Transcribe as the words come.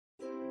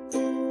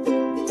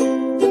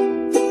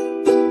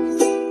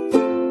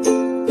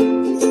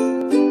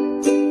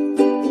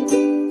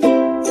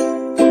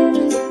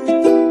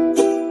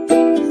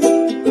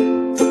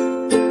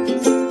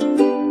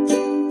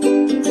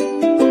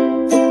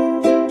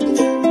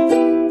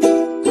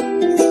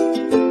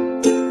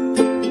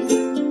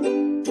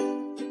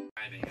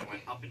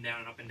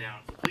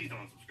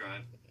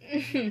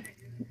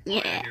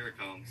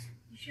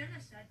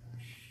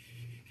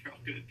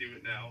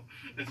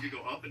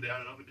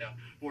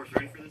Boris,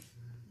 ready for this?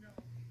 No.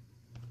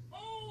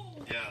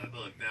 Oh! Yeah,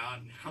 look,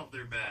 now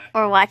they're back.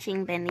 We're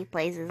watching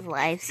Bendyplayz'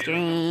 live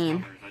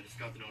stream. I just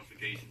got the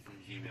notification from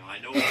Gmail. I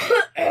know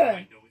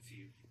it's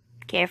you.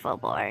 Careful,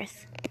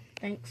 Boris.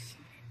 Thanks.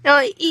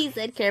 Oh, he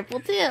said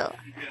careful too. Yeah,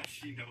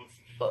 she knows.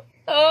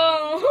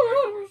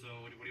 Oh. So,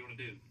 what do you want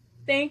to do?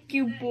 Thank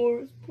you,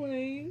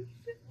 Borisplayz.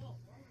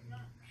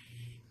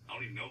 I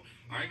don't even know.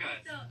 Alright,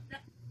 guys.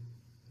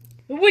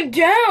 It went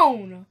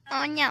down.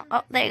 Oh no!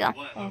 Oh, there you go.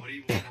 What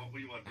do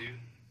you want to do?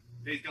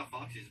 Hey, he's got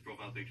Foxy's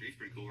profile picture. He's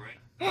pretty cool,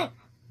 right?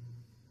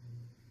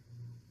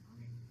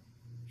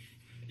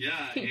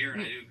 Yeah,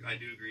 Aaron, I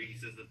do agree. He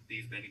says that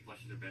these Bendy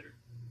plushes are better.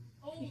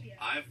 Oh yeah.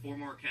 I have 4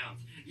 more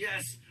accounts.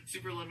 Yes,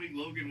 Super Loving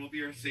Logan will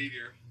be our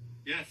savior.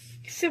 Yes.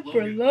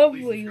 Super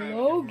Lovely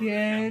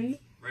Logan.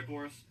 Right,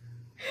 Boris?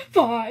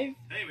 5. Hey,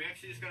 we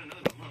actually just got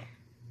another one. Look.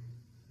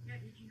 Yeah,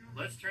 did you know?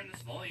 Let's turn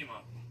this volume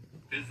up.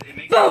 Because it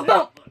makes sense.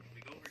 Look, if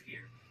we go over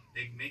here,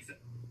 it makes it.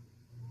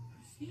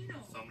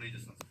 Somebody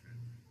just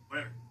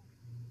unsubscribed.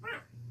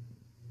 Whatever.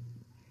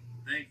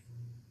 Thanks.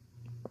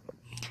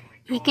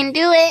 You can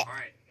do it.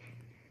 Alright.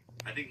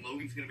 I think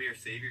Logan's gonna be our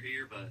savior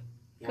here, but.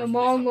 Come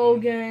on,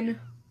 Logan.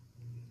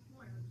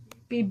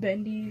 Be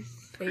Bendy's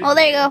savior. Oh,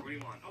 there you go. What do you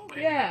want? Oh,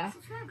 hey, yeah.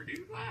 Subscriber,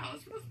 dude. Wow,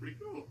 that's pretty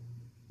cool.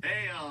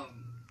 Hey,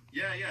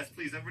 yes,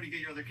 please, everybody get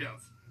your other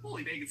accounts.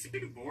 Holy bacon,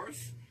 speaking of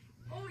Boris.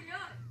 Oh,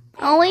 yeah.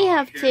 Oh, we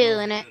have 2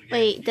 in it.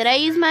 Wait, did I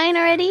use mine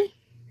already?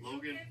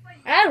 Logan.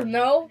 I don't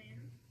know.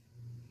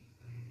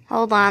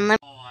 Hold on. Oh,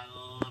 I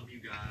love you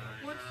guys.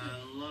 I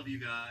love you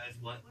guys.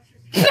 What?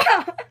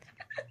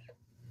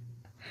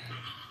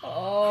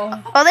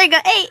 Oh, there you go.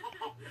 Hey.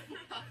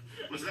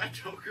 Was that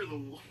Joker the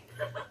Wolf?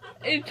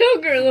 It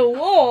took her the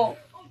wall.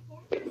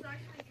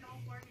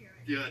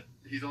 Yeah,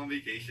 he's on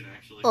vacation,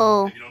 actually.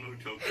 Oh. If you don't know who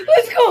Joker is.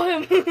 Let's go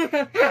him.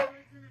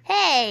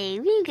 Hey,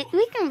 we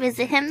can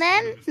visit him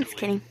then. Just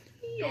kidding.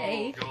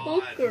 Yay,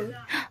 Oh, poker.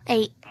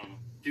 Hey.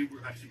 Dude,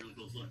 we're actually really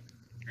close. Look.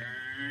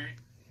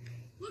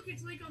 Look,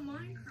 it's like a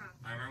Minecraft.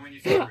 I remember when you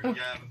said,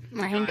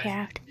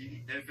 Minecraft.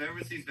 Guys, if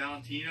everyone sees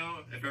Valentino,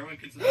 if everyone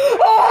considers he's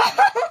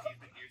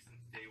been here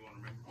since day 1,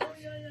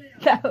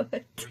 remember?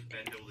 Where's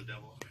Bendo the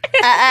devil?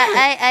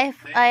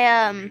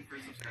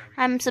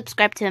 I'm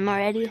subscribed to him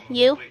already.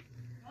 You?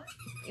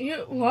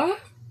 You what?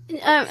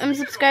 I'm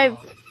subscribed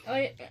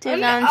to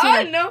Valentino.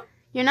 I know.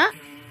 You're not?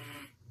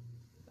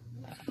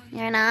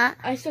 You're not?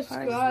 I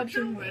subscribed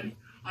to him.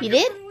 You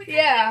did?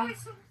 Yeah.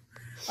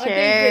 Sure. I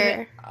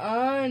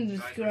did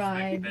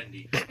unsubscribe.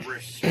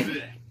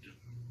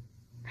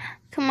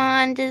 Come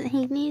on,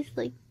 he needs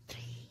like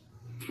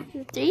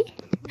 3?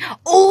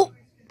 Oh!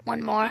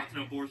 1 more.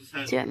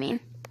 2, I mean.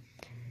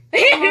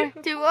 2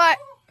 more.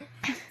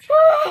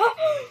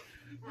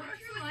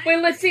 Wait,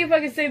 let's see if I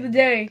can save the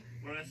day.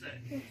 What did I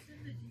say?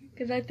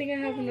 Because I think I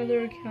have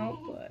another account,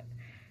 but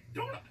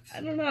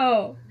I don't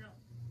know.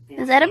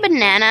 Is that a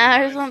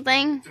banana or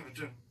something?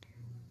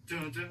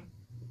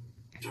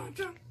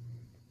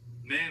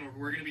 Man,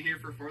 we're gonna be here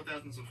for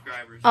 4,000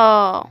 subscribers. Oh.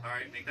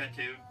 Alright, make that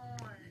 2.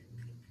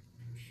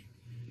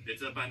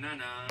 It's a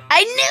banana.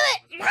 I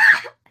knew it!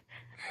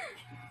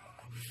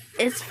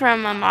 It's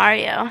from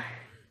Mario.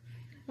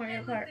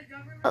 Mario Kart.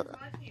 Oh.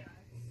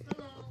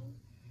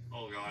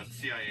 Oh god, it's the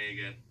CIA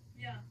again.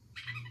 Yeah.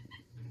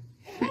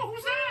 Whoa,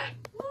 who's that?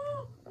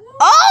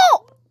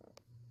 Oh!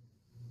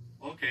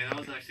 Okay, that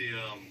was actually,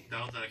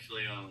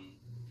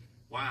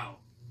 wow.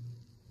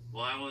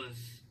 Well, that was,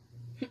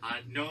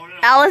 no.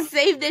 Alice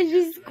saved and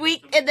she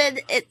squeaked and then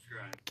it...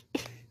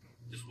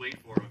 Just wait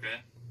for it,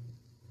 okay?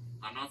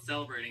 I'm not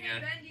celebrating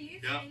yet.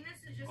 Yep.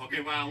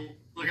 Okay, wow.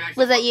 Look,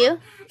 actually, Was that you?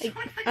 Like,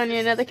 on your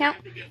another account?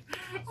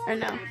 Or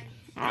no?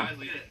 Guys,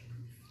 look at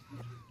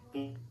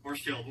it. More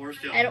still.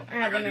 I don't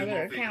have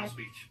another account.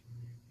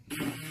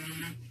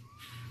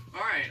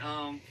 Alright,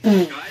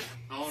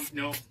 guys,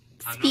 no.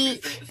 I'm not gonna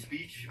start the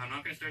speech. I'm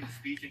not gonna start the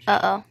speech until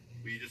Uh-oh.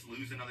 we just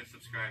lose another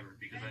subscriber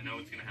because I know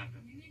it's gonna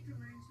happen. You need to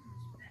learn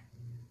some respect.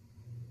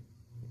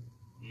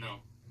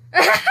 No.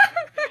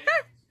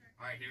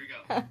 Alright, here we go.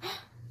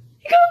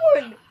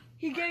 Come on!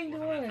 He's getting the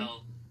We're gonna one.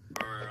 tell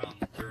our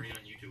journey on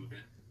YouTube,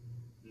 okay?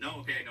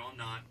 No, I'm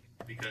not.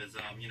 Because,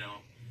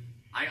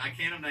 I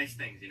can't have nice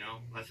things, you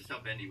know? That's just how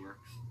Bendy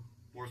works.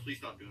 Boris, please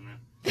stop doing that.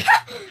 Yeah,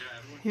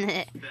 everyone should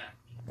respect.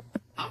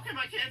 How come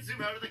I can't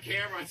zoom out of the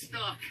camera? I'm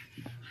stuck.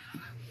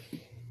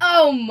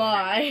 Oh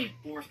my.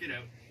 Boris, get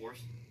out.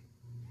 Boris,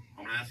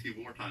 I'm gonna ask you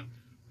one more time.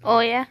 Oh,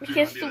 yeah?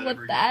 Guess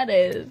what that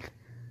is.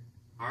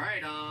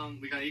 Alright,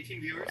 we got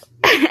 18 viewers.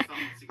 Oh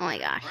my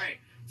gosh. Alright,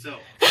 so.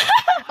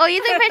 Oh,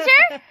 you took a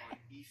picture?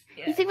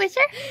 You took a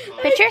picture?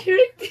 Picture?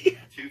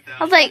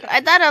 I was like,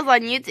 I thought I was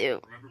on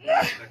YouTube. Remember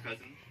Boris, that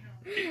cousin?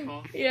 Kitty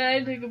Paw? Yeah, I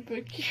took a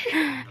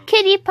picture.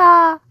 Kitty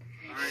paw.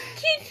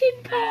 Kitty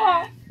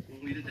paw.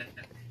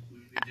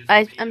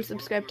 I'm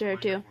subscribed to her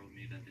too.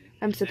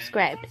 I'm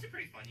subscribed.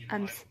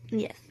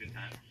 Yes.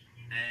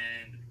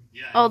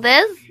 Oh,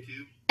 this?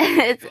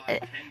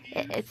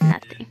 It's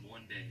nothing.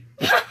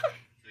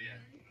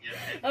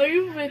 Are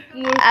you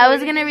I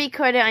was gonna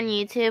record it on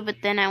YouTube,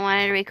 but then I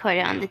wanted to record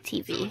it on the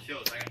TV.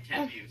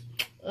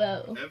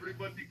 Whoa.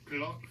 Everybody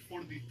clock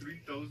for the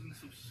 3,000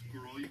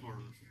 subscribers. Go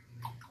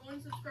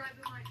and subscribe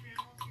to my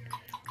channel if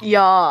you're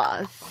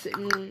Yes.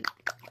 Holy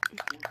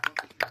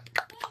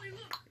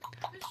look!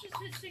 This just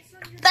hit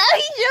 600. Oh,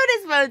 he showed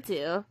his phone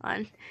too. On.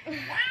 Wow,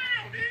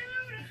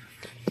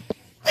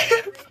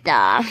 dude!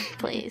 Stop,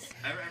 please.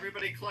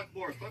 Everybody cluck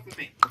Boris. Cluck with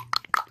me.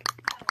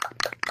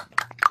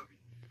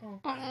 Oh.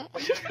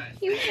 But yeah, guys.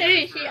 You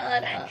thank should for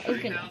shut up.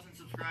 3,000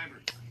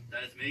 subscribers.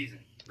 That is amazing.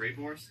 Great,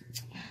 Boris?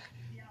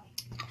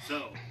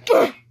 So,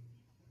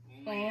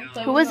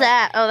 Who was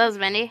that? Oh, that was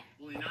Bendy.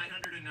 only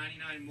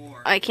 999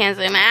 more. I can't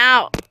zoom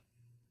out.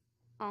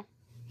 Oh.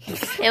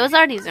 It was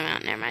already zoom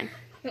out. Never mind.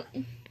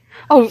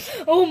 Oh,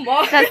 Oh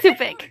my. that's too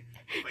big.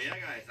 But yeah,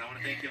 guys, I want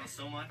to thank you all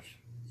so much.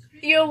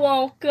 You're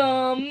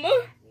welcome.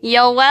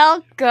 You're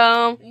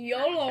welcome.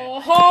 YOLO.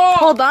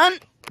 Hold on.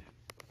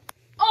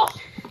 Oh.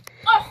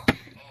 Oh,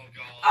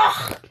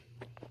 God.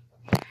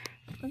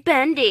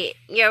 Bendy,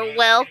 you're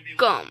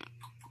welcome.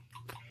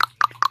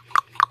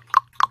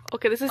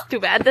 Okay, this is too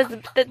bad. No.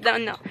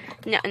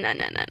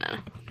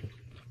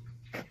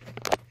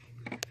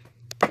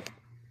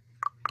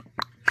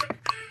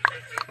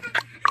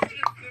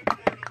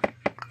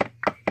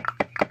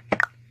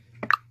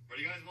 What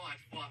do you guys watch?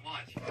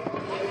 Watch.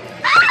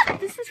 Ah,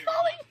 this is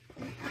falling.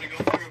 We're going to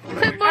go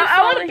through.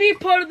 I want to be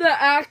part of the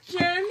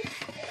action.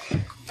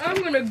 I'm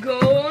gonna go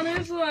on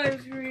his live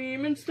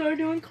stream and start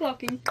doing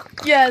clocking.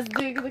 Yes,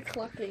 do the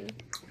clucking.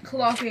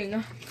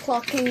 Clocking.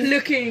 Clucking.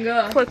 Clicking.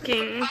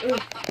 Clicking. Okay,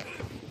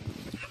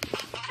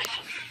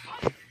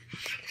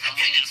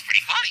 it's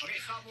pretty funny. Okay,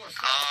 stop, Boris.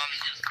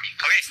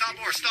 Okay, stop,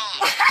 Boris. Stop.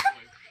 Can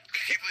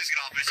you please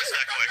get off? It's just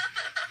that quick.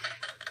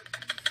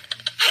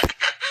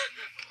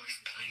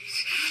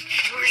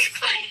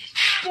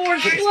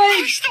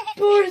 Borisplayz.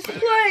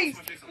 Borisplayz.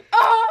 Oh!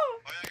 Oh,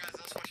 yeah, guys,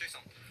 that's what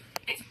Jason.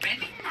 It's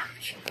Bendy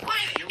merch. Buy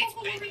it at your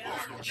local Bendy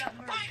merch.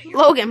 Buy it at your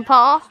Logan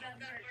Paul.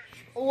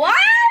 What?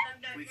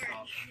 Please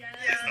stop.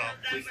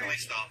 Please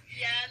stop.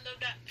 Yeah, I love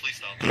that. Please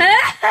stop. Oh,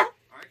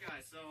 Alright,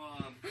 guys, so,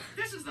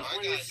 this is the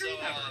funniest stream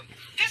ever.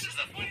 This is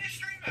the funniest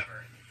stream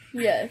ever.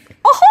 Yes.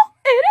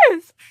 it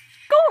is.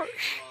 Gosh.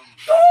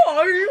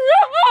 Oh, You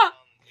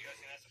guys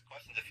can ask us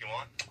questions if you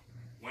want.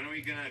 When are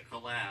we gonna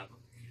collab?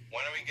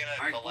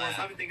 Alright, Boris,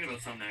 I've been thinking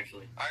about something,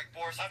 actually. What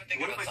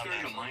if I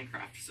started a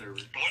Minecraft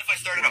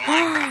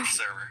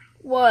server?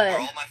 what? Where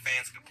all my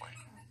fans could play.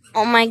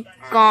 Oh my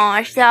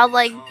gosh, that would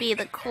like be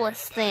the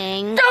coolest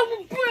thing. That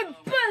would be the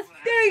best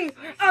thing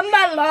of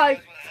my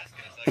life.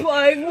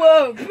 Playing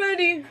what?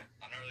 Bendy.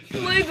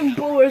 Playing in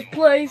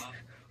Borisplayz.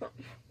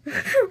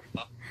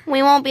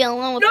 We won't be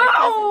alone with No! our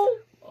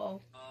Oh.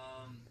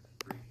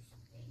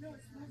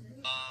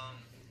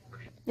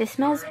 This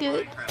smells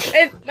good.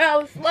 It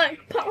smells like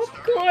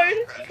popcorn.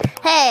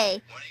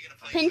 Hey,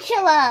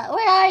 Pinchilla,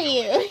 where are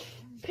you?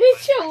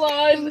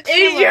 Pinchilla is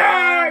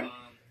injured.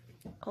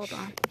 Hold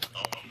on.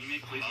 You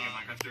make pleasing a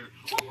Minecraft server.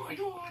 Oh my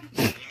god!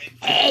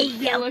 Hey,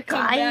 you Look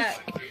guys. at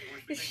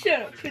that.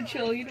 Shut up,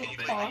 Pinchilla. You don't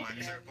talk.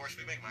 Boris,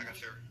 we make a Minecraft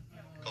server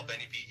called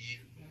Bendy.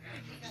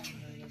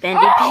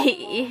 Bendy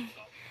P.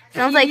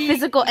 Sounds like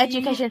physical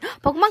education.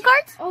 Pokemon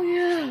cards? Oh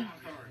yeah.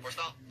 Or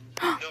stop.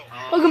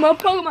 Pokemon.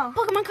 Pokemon.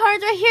 Pokemon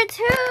cards are here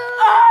too.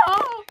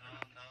 Oh.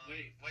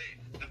 Wait.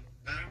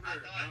 I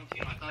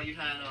thought you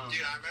had,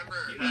 dude, I remember.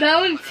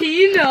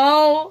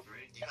 Valentino.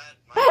 You had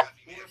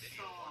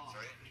Minecraft,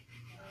 right?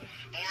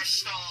 Or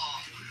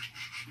stop.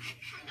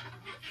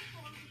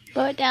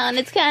 Slow it down.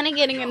 It's kind of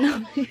getting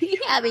annoying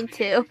having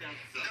two.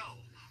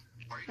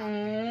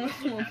 Oh,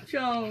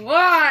 John,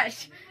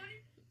 watch.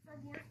 For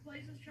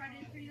Borisplayz, let's try to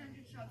hit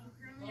 300 subs.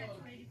 We're currently at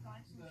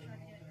 285, so let's try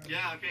to get it.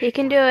 Yeah, okay. You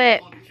can do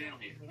it.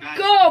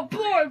 Go,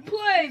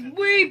 Borisplayz.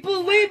 We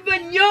believe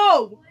in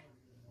you.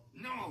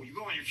 No, you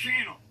go on your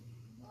channel.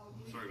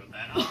 Sorry about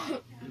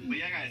that. But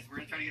yeah, guys, we're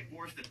gonna try to get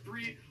Boris to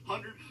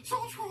 300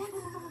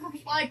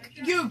 subscribers. Like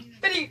you,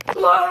 Bendy.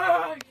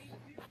 Alright,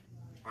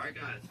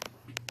 guys.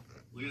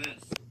 Look at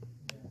this.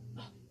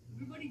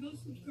 Everybody go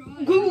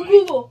subscribe.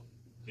 Google.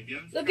 If you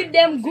haven't Look at subscribed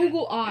them to Boris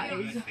Google yet,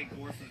 eyes. I think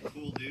Boris is a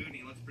cool dude and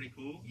he looks pretty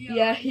cool.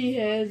 Yeah, he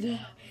is.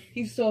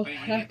 He's so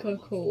hecka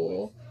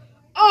cool.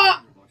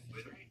 Ah!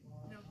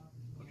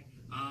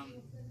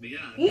 But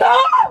yeah. No!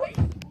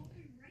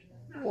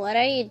 What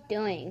are you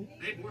doing?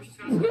 Hey, Boris just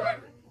got a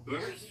subscriber.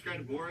 Whoever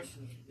subscribed to Boris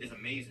is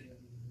amazing.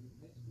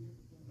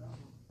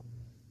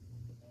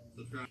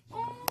 Subscribe.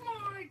 Oh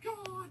my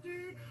god,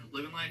 dude.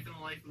 Living life in the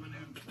life of a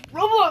noob.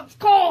 Roblox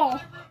call!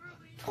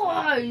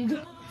 Pride!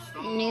 Stop.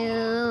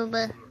 Noob.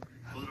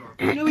 Close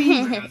the door.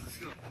 Luigi. Guys, let's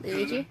go.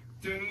 Luigi?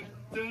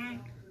 Dun.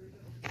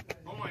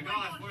 Oh my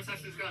gosh, Boris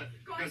actually just got it.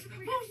 Guys,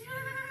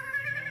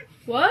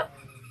 What?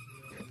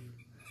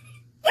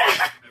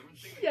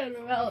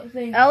 everyone's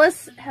singing.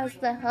 Ellis has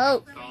the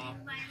hope. Stop.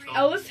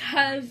 Ellis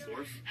has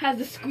Boris.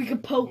 a squeaky Oh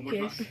my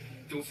pocus. gosh.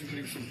 Don't sing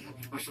anything.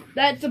 I'm sorry.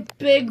 That's a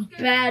big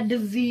bad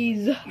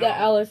disease that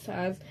Alice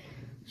has.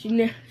 She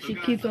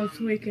keeps on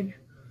squeaking.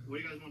 What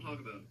do you guys want to talk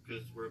about?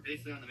 Because we're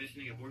basically on the mission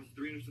to get Boris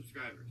 300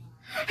 subscribers.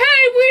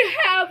 Hey, we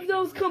have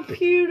those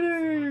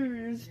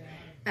computers.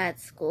 At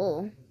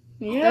school.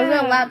 Yeah. Those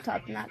are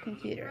laptops, not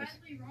computers.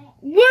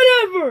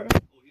 Whatever.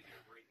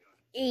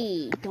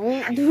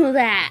 Don't do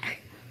that.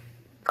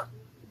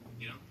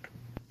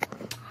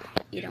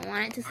 You don't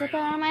want it to slip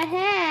out of my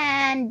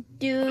hand,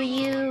 do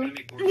you?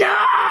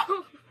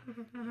 No!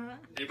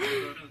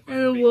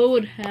 And what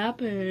would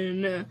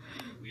happen?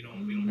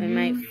 I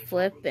might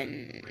flip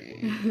and...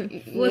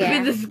 Flip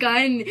in the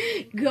sky and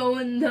go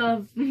in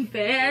the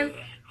fan?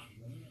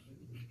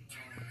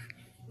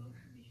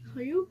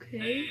 Are you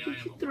okay?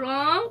 Did you throw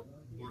up?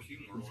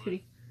 Just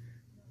kidding.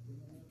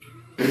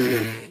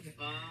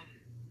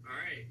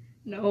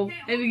 No.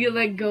 And he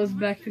like goes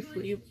back to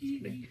sleep.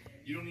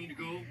 You don't need to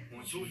go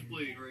on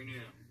Borisplayz right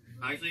now.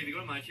 Actually, if you go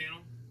to my channel,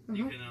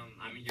 you can,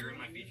 you're in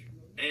my feature.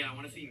 Hey, I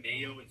want to see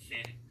Mayo and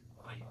Sonic.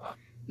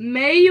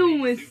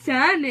 Mayo and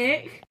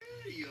Sonic?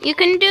 You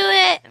can do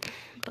it!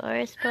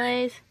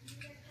 Borisplayz.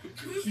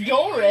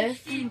 Doris?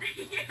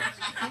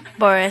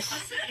 Boris.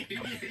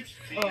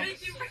 Oh.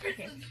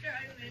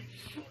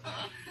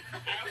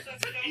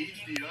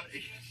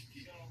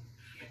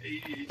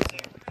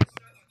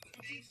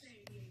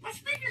 My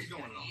speaker's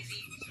going off.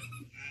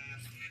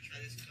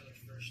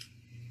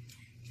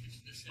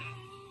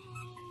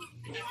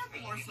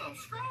 More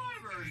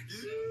subscribers,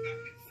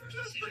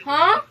 dude.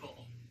 Huh?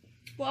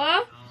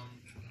 What?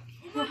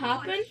 What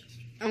happened?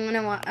 I'm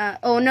gonna want,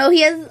 oh no,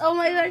 he has, oh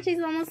my gosh,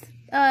 he's almost,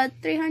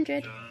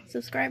 300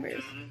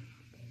 subscribers.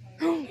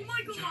 Oh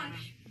my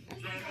gosh.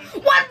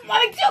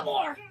 1.2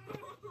 more!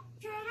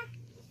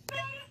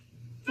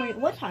 Wait,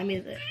 what time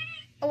is it?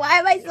 Why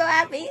am I so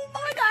happy?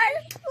 Oh my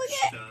gosh, look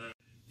at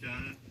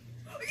it.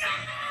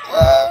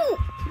 Oh,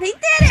 they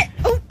did it!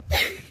 Oh.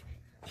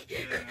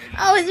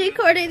 I was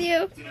recording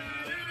you.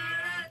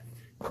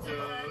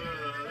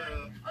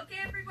 Okay,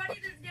 everybody,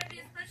 there's gonna be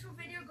a special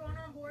video going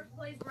on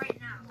Borisplayz right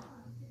now.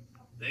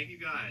 Thank you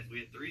guys. We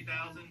had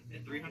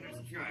 3,300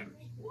 subscribers.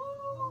 Woo!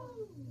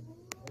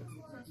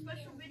 So a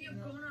special video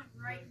going on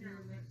right now.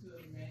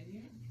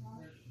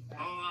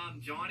 Oh,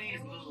 Johnny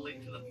is a little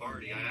late to the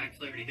party. I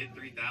actually already hit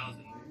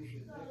 3,000.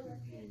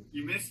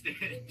 You missed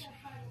it.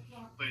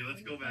 Wait,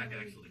 let's go back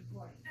actually.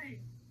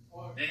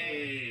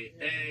 Hey.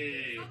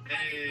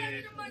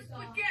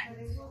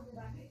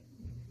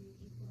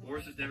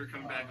 Boris is never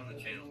coming back on the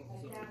channel.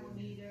 So.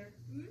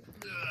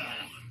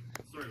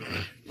 Sorry about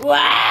that.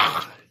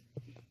 Wow!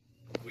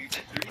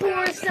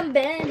 Pour some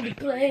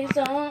Bendyplayz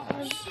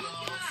on.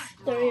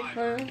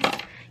 31.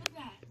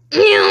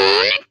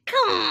 Unicorn!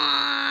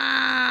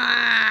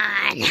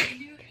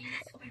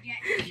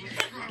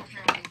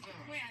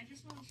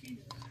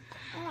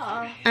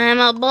 I'm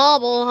a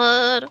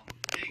bobblehead.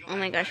 Oh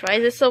my gosh, why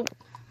is it so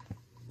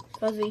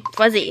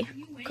fuzzy?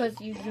 Because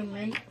you zoom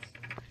in.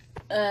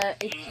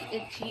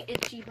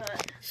 Itchy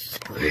butt.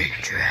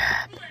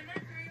 Springtrap.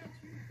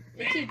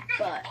 Itchy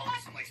butt.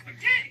 Awesome, like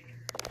spaghetti.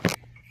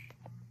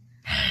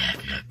 I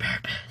have no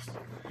purpose.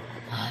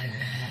 I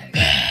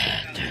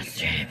love to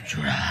keep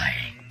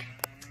trying.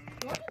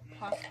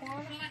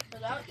 Popcorn?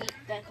 But I'll eat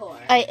the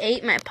corn. I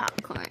ate my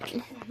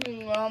popcorn.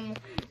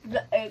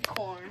 The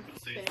acorn.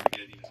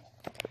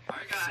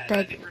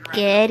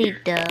 Spaghetti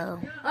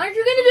dough. Aren't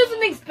you gonna do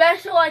something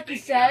special like you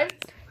said?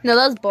 No,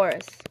 that was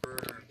Boris.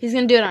 He's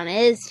gonna do it on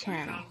his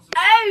channel.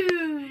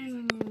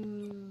 Oh!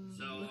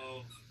 So,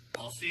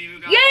 I'll see you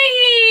guys.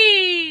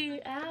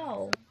 Yay!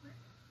 Ow.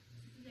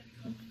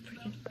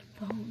 Freaking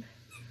phone.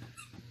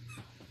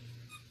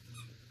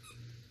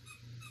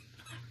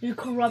 You're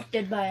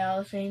corrupted by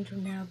Alice Angel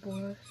now,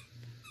 Boris.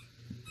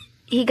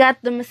 He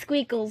got the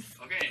squeakles.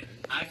 Okay,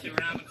 actually, we're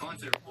gonna have a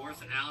concert.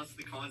 Boris and Alice,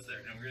 the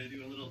concert, and we're gonna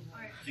do a little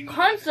jingle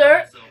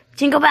Concert? So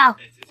Jingle bell.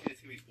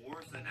 it's gonna be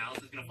Boris, and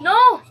Alice is gonna follow.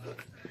 No!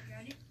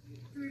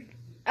 Boris.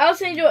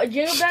 Alice Angel, a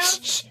jingle bell?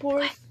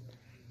 Boris.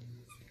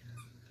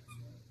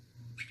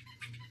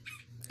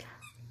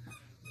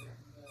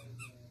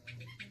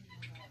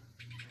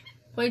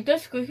 Wait,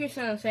 this squeaky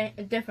sound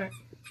different.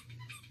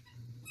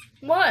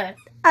 What?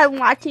 I'm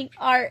watching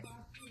art.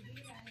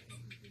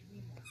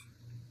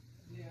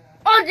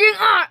 Oh, ding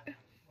art!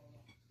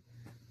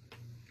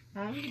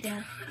 I'm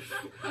deaf.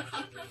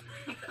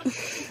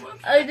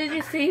 Did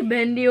you see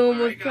Bendy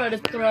almost try to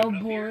throw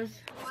Boris'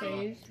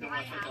 face?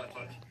 Touch.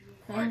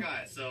 Alright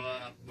guys, so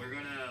we're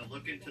gonna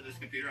look into this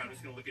computer. I'm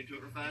just gonna look into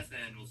it real fast,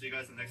 and we'll see you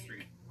guys in the next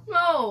stream.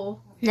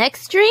 No.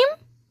 Next stream?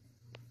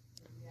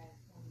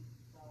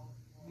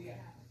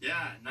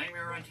 Yeah,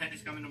 Nightmare Run 10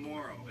 is coming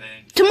tomorrow.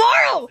 And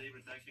Tomorrow!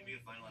 it's actually be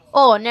the final episode.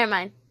 Oh, never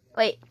mind.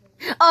 Wait.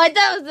 Oh, I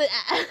thought it was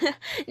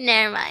the...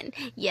 never mind.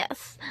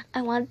 Yes.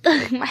 I want the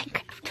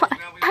Minecraft one.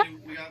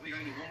 We gotta do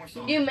one more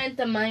song. You meant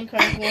the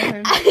Minecraft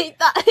one. I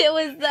thought it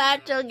was the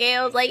actual game.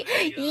 I was like,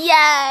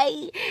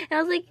 yay! And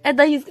I was like, I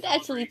thought he was going to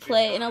actually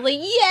play. And I was like,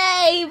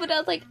 yay! But I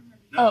was like,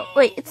 oh,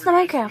 wait, it's the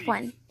Minecraft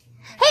one.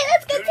 Hey,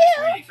 that's good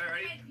too!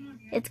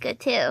 It's good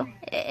too.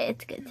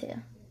 It's good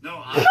too.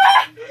 No,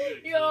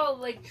 You're all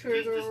like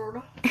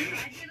triggered.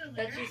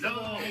 That's just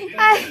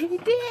I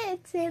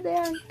did say the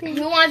wrong thing.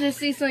 Who wants to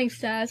see something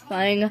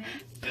satisfying?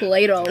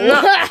 Play-Doh.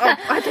 No, oh,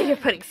 I think you're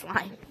putting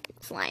slime.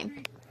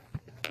 Slime.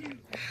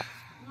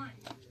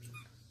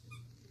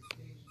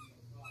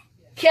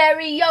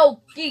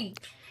 karaoke.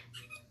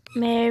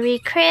 Merry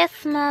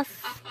Christmas.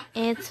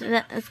 It's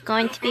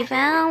going to be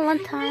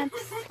Valentine's.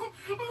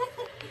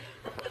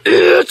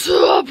 It's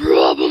a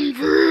problem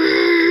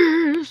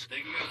face.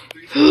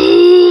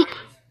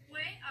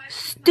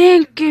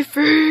 Stinky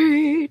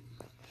feet.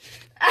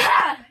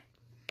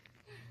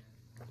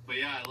 But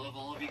yeah, I love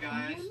all of you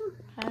guys.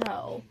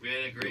 How? We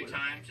had a great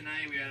time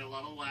tonight. We had a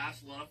lot of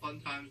laughs, a lot of fun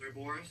times, right,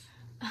 Boris?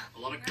 A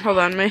lot of Hold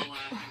on, me. a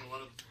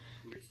lot of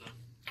weird stuff.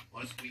 A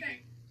lot of squeaking.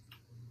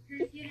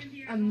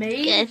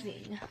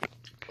 Amazing.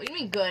 What do you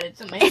mean good?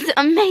 It's amazing. It's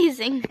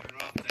amazing.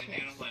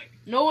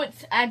 No,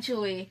 it's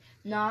actually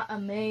not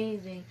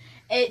amazing.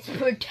 It's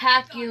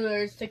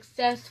spectacular,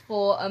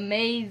 successful,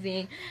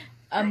 amazing,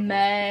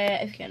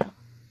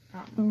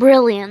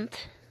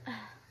 Brilliant.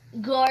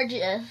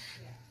 gorgeous.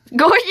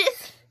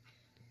 Gorgeous.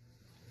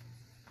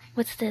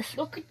 What's this?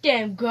 Look at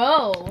them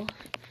go.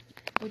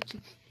 But you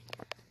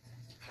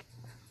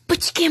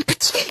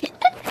can't.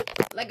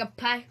 Like a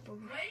piper.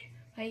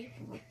 Wait,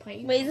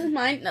 is this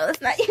mine? No,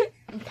 that's not you.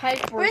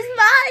 Piper. Where's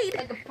mine?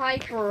 Like a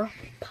piper.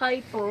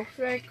 Piper.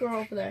 Right girl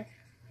over there.